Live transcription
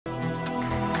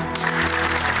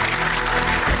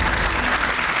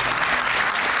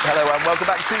Hello and welcome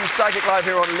back to Psychic Live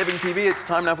here on Living TV. It's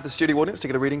time now for the studio audience to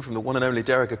get a reading from the one and only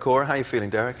Derek Acorah. How are you feeling,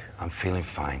 Derek? I'm feeling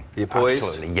fine. You're poised?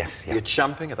 Absolutely, yes. Yeah. You're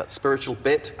champing at that spiritual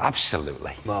bit?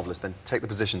 Absolutely. Marvellous. Then take the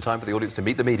position. Time for the audience to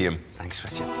meet the medium. Thanks,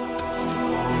 Richard.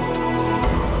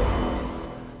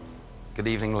 Good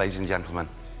evening, ladies and gentlemen.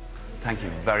 Thank you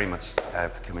very much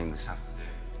for coming this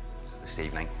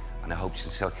evening, and I hope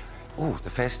sincerely... Oh, the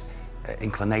first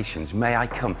inclinations. May I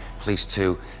come, please,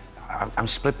 to... I'm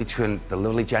split between the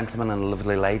lovely gentleman and the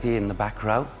lovely lady in the back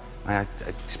row. May I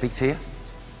speak to you?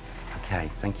 Okay,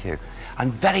 thank you. I'm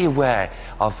very aware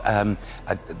of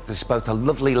there's both a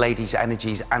lovely lady's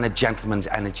energies and a gentleman's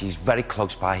energies very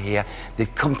close by here.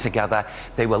 They've come together,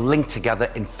 they were linked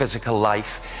together in physical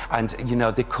life, and, you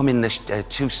know, they come in this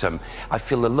twosome. I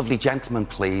feel the lovely gentleman,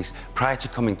 please, prior to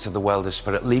coming to the world of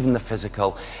spirit, leaving the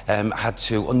physical, had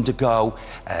to undergo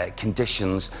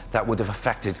conditions that would have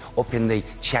affected up in the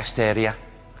chest area.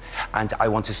 And I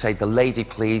want to say the lady,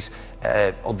 please,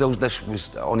 although this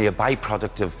was only a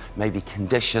byproduct of maybe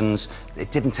conditions, it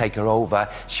didn't take her over.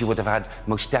 She would have had,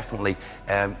 most definitely,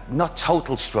 not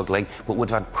total struggling, but would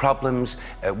have had problems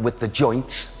with the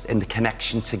joints in the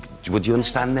connection to... Would you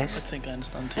understand this? I think I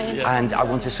understand too, yeah. And I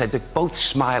want to say they're both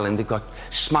smiling. They've got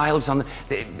smiles on...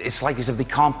 It's like as if they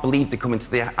can't believe they come into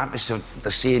the atmosphere.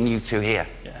 They're seeing you two here.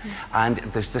 Yeah. And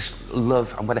there's this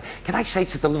love and whatever. Can I say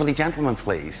to the lovely gentleman,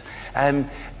 please,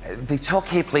 they talk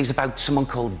here, please, about someone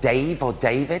called Dave or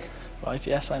David. Right,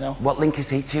 yes, I know. What link is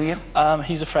he to you?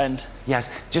 He's a friend.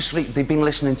 Yes, they've been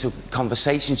listening to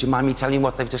conversations. Do you mind me telling you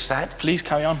what they've just said? Please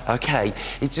carry on. Okay,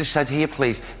 he just said here,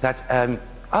 please, that,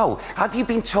 oh, have you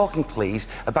been talking, please,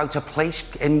 about a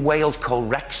place in Wales called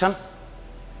Wrexham?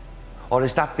 Or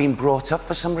has that been brought up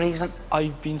for some reason?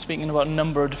 I've been speaking about a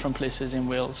number of different places in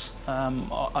Wales,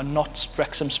 not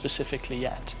Wrexham specifically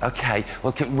yet. Okay,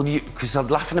 well, because I'm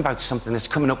laughing about something that's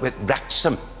coming up with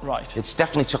Wrexham. Right. It's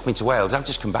definitely took me to Wales. I've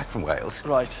just come back from Wales.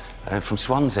 Right. From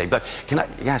Swansea. But can I,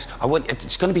 yes,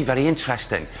 it's going to be very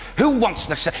interesting. Who wants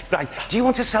to sell, right, do you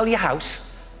want to sell your house?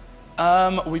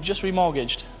 We've just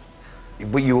remortgaged.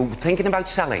 Were you thinking about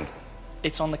selling?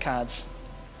 It's on the cards.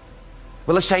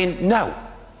 Well, they're saying no.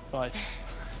 Right.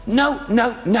 No,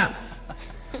 no, no.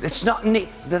 It's not neat.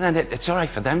 Then it's all right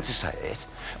for them to say it.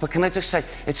 But can I just say,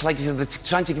 it's like they're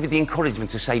trying to give you the encouragement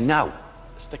to say no.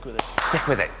 Stick with it. Stick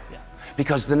with it. Yeah.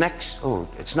 Because the next,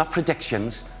 it's not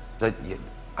predictions.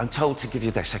 I'm told to give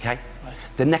you this, okay? Right.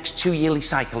 The next 2-yearly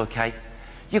cycle, okay?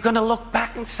 You're going to look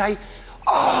back and say,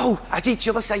 oh, as each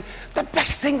other say, the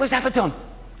best thing was ever done.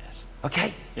 Yes.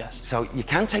 Okay? Yes. So you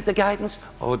can take the guidance,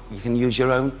 or you can use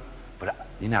your own. But,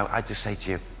 you know, I just say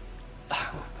to you,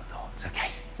 thoughts, okay?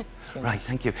 Right,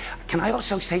 thank you. Can I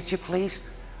also say to you, please,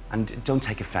 and don't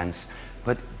take offence,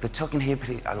 but they're talking here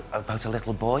about a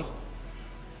little boy.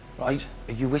 Right.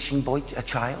 Are you wishing a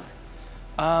child?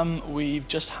 We've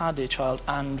just had a child,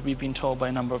 and we've been told by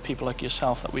a number of people like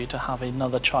yourself that we're to have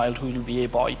another child who will be a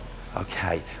boy.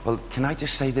 Okay. Well, can I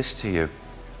just say this to you?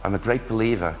 I'm a great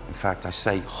believer. In fact, I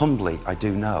say humbly, I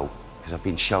do know, because I've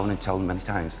been shown and told many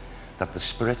times, that the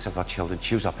spirits of our children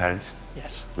choose our parents.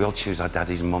 Yes. We all choose our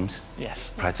daddies and mums.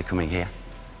 Yes. Prior to coming here.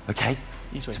 Okay?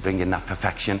 Easily. To bring in that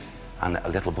perfection, and a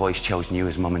little boy's chosen you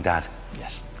as mum and dad.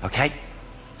 Yes. Okay?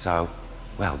 So,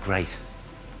 well, great.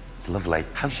 It's lovely.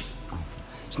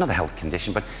 It's not a health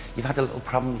condition, but you've had a little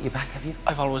problem with your back, have you?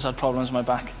 I've always had problems with my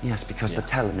back. Yes, because they're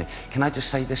telling me. Can I just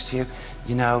say this to you?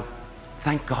 You know,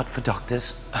 thank God for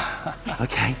doctors.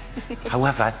 Okay?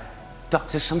 However,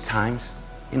 doctors sometimes,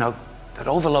 you know, they're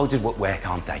overloaded with work,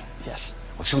 aren't they? Yes.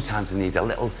 Well, sometimes they need a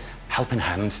little helping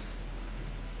hand,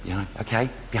 you know, okay,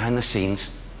 behind the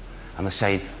scenes. And they're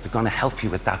saying they're going to help you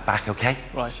with that back, okay?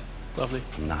 Right. Lovely.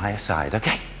 From the higher side,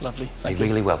 okay? Lovely. They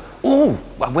really will. Oh,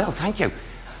 well, thank you.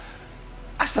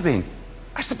 Has there been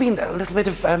a little bit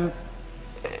of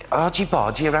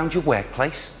argy-bargy around your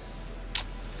workplace?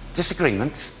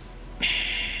 Disagreements?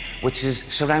 Which is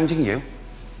surrounding you?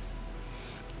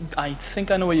 I think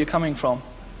I know where you're coming from.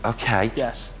 Okay.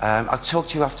 Yes. I'll talk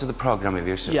to you after the programme with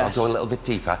you, so yes. I'll go a little bit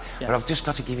deeper. Yes. But I've just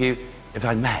got to give you, if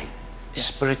I may, yes.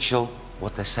 spiritual,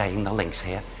 what they're saying, the links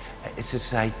here. It's to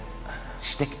say,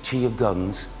 stick to your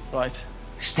guns. Right.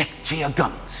 Stick to your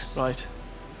guns. Right.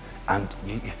 And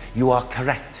you are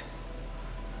correct.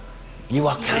 You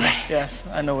are correct. Yes,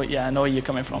 I know. Yeah, I know where you're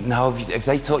coming from. Now, if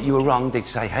they thought you were wrong, they'd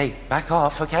say, hey, back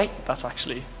off, okay? That's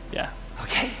actually, yeah.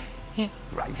 Okay. Yeah.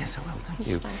 Right, yes, I will, thank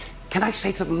you. Can I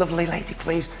say to the lovely lady,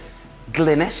 please,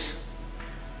 Glynis?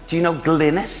 Do you know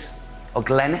Glynis or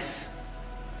Glennis?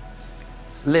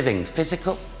 Living,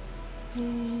 physical?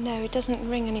 No, it doesn't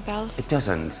ring any bells. It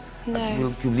doesn't?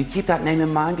 No. Will you keep that name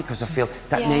in mind? Because I feel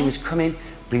that name has come in,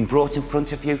 been brought in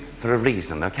front of you for a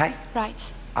reason, OK?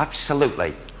 Right.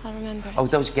 Absolutely. I'll remember it. Oh,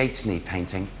 those gates need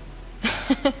painting.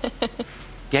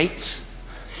 Gates?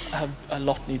 A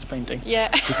lot needs painting. Yeah.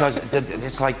 Because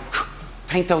it's like,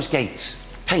 paint those gates.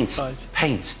 Paint. Right.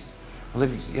 Paint. Well,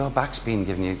 if your back's been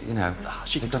given you, you know,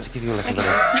 they've got to give you a little bit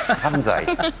of, haven't they?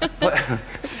 But,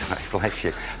 sorry, bless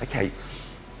you. OK.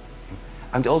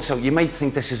 And also, you may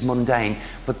think this is mundane,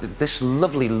 but this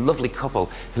lovely, lovely couple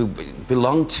who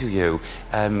belong to you,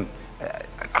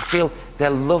 I feel their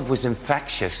love was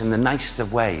infectious in the nicest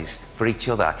of ways for each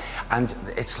other. And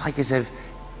it's like as if,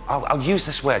 I'll use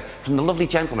this word, from the lovely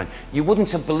gentleman, you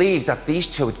wouldn't have believed that these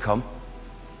two had come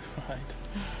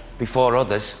before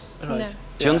others. Right. No.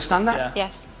 Do you understand that? Yeah.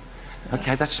 Yes.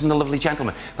 OK, that's from the lovely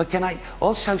gentleman. But can I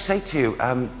also say to you,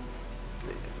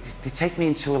 they take me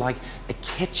into like a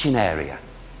kitchen area,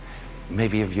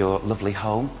 maybe of your lovely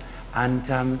home,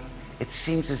 and it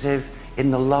seems as if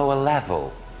in the lower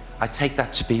level, I take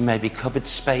that to be maybe cupboard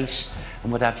space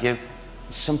and what have you.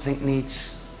 Something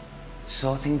needs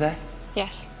sorting there?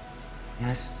 Yes.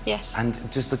 Yes? Yes.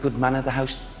 And does the good man of the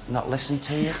house not listen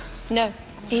to you? No.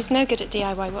 He's no good at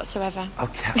DIY whatsoever.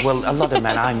 OK, well, a lot of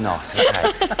men, I'm not,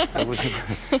 OK?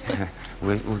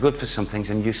 We're good for some things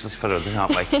and useless for others,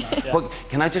 aren't we? Yeah. But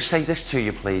can I just say this to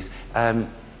you, please?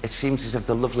 It seems as if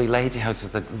the lovely lady house,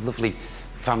 the lovely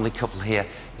family couple here,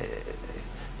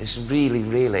 is really,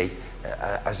 really,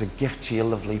 as a gift to your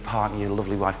lovely partner, your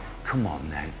lovely wife, come on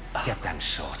then, get them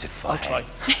sorted for her. I'll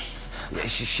try.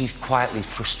 She's quietly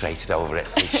frustrated over it.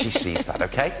 She sees that,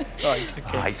 OK? Right, OK.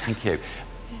 All right, thank you.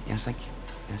 Yes, thank you.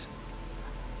 Yes.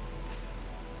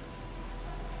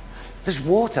 There's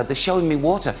water. They're showing me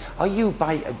water. Are you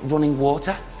by running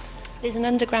water? There's an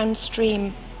underground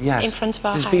stream in front of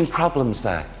our house. There's been problems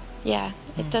there. Yeah,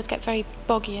 it does get very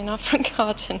boggy in our front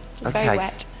garden. It's very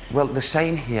wet. Well, they're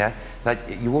saying here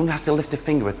that you won't have to lift a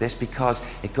finger at this because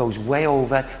it goes way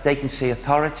over. They can see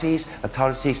authorities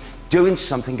doing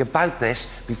something about this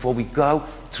before we go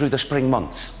through the spring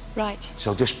months. Right.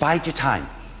 So just bide your time.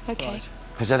 OK. Right.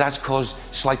 Because it has caused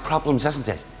slight problems, hasn't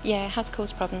it? Yeah, it has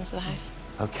caused problems with the house.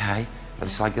 OK. But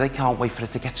it's like they can't wait for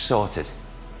it to get sorted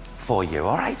for you,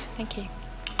 all right? Thank you.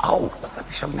 Oh,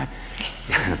 show now.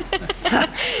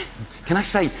 Can I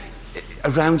say,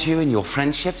 around you and your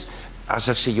friendships, as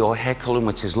I see your hair colour,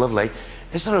 which is lovely,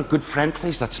 is there a good friend,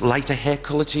 please, that's lighter hair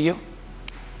colour to you?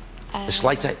 A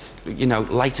slighter, you know,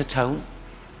 lighter tone?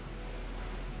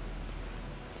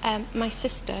 My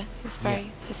sister is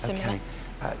is similar.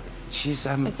 Okay. She's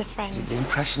It's a friend. The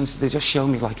impressions, they just show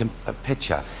me like a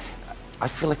picture. I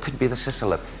feel it could be the sister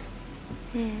love.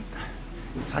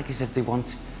 It's like as if they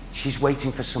want, she's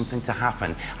waiting for something to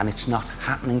happen and it's not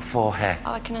happening for her.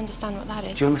 Oh, I can understand what that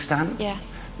is. Do you understand?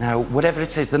 Yes. Now, whatever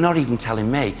it is, they're not even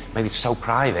telling me. Maybe it's so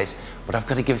private, but I've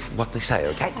got to give what they say,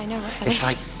 OK? I know what that It's is.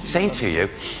 like saying to you,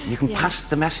 you can pass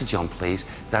the message on, please,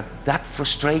 that that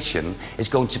frustration is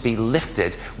going to be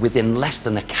lifted within less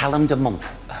than a calendar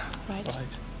month. Right.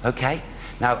 OK?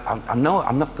 Now, I'm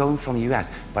not going from the US,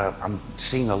 but I'm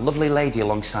seeing a lovely lady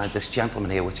alongside this gentleman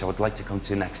here, which I would like to come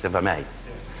to next, if I may.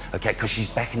 OK, because she's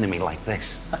beckoning me like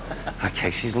this. OK,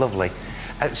 she's lovely.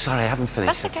 Sorry, I haven't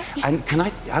finished. That's OK. And can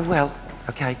I will.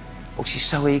 OK. Oh, she's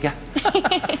so eager.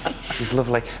 She's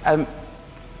lovely.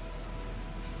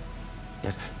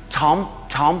 Yes. Tom.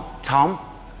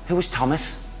 Who was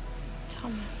Thomas?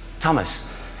 Thomas. Thomas.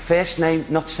 First name,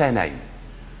 not surname.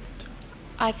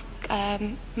 I've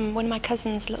one of my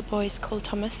cousin's little boys called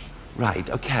Thomas. Right.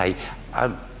 OK.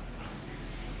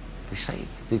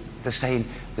 They're saying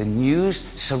the news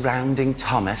surrounding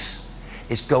Thomas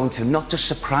is going to not just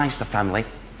surprise the family,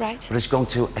 Right. but it's going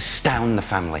to astound the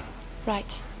family.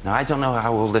 Right. Now, I don't know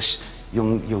how old this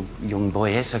young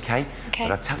boy is, OK? OK.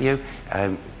 But I tell you,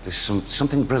 there's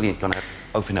something brilliant going to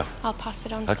open up. I'll pass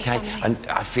it on to the OK? family. And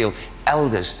I feel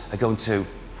elders are going to,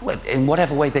 well, in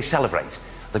whatever way they celebrate,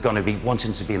 they're going to be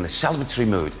wanting to be in the celebratory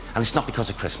mood, and it's not because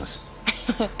of Christmas.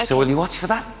 So will you watch for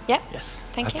that? Yep. Yes.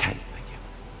 Thank you. OK, thank you.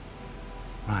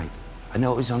 Right. I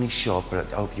know it was only short,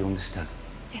 but I hope you understand.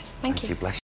 Yes. Thank you.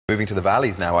 Bless you. Moving to the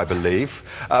valleys now, I believe.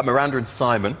 Miranda and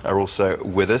Simon are also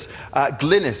with us.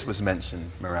 Glynis was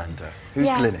mentioned, Miranda. Who's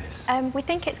Glynis? We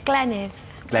think it's Glenydd.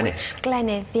 Glenydd.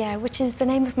 Glenydd, yeah, which is the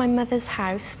name of my mother's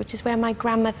house, which is where my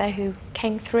grandmother, who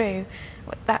came through,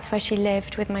 that's where she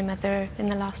lived with my mother in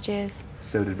the last years.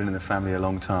 So it had been in the family a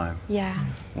long time. Yeah.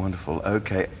 Wonderful.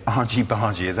 OK. Argy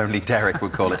bargy, as only Derek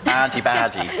would call it. Argy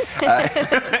bargy.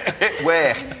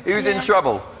 Where? Who's in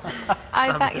trouble?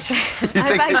 I've actually... You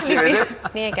think it's you, is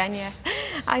it? Me again, yes.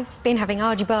 I've been having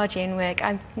argy-bargy in work.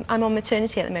 I'm on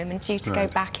maternity at the moment, due to go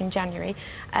back in January,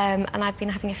 and I've been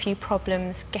having a few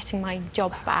problems getting my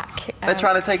job back. They're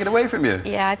trying to take it away from you?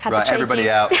 Yeah, I've had right, the trade everybody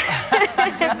out.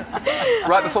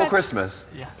 Right before Christmas?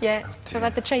 Yeah, Oh, so I've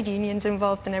had the trade unions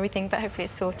involved and everything, but hopefully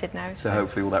it's sorted now. So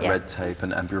hopefully all that red tape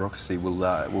and bureaucracy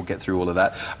will get through all of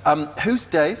that. Who's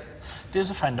Dave? Dave's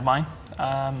a friend of mine.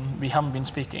 We haven't been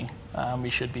speaking. We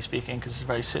should be speaking because it's a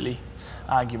very silly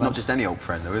argument. Not just any old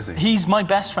friend, though, is he? He's my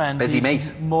best friend. Busy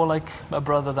He's mate. more like a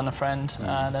brother than a friend,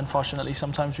 and unfortunately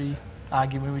sometimes we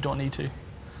argue when we don't need to.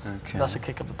 Okay. So that's a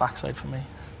kick up the backside for me.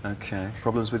 Okay.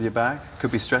 Problems with your back?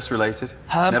 Could be stress related.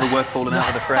 It's never worth falling out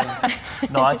with a friend.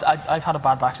 No, I've had a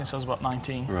bad back since I was about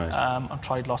 19. Right. I've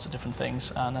tried lots of different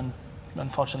things, and then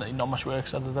unfortunately not much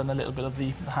works other than a little bit of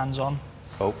the hands-on.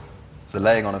 Oh. The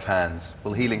laying on of hands.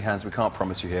 Well, healing hands we can't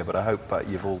promise you here, but I hope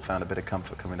you've all found a bit of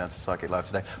comfort coming down to Psychic Live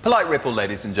today. Polite ripple,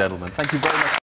 ladies and gentlemen. Thank you very much.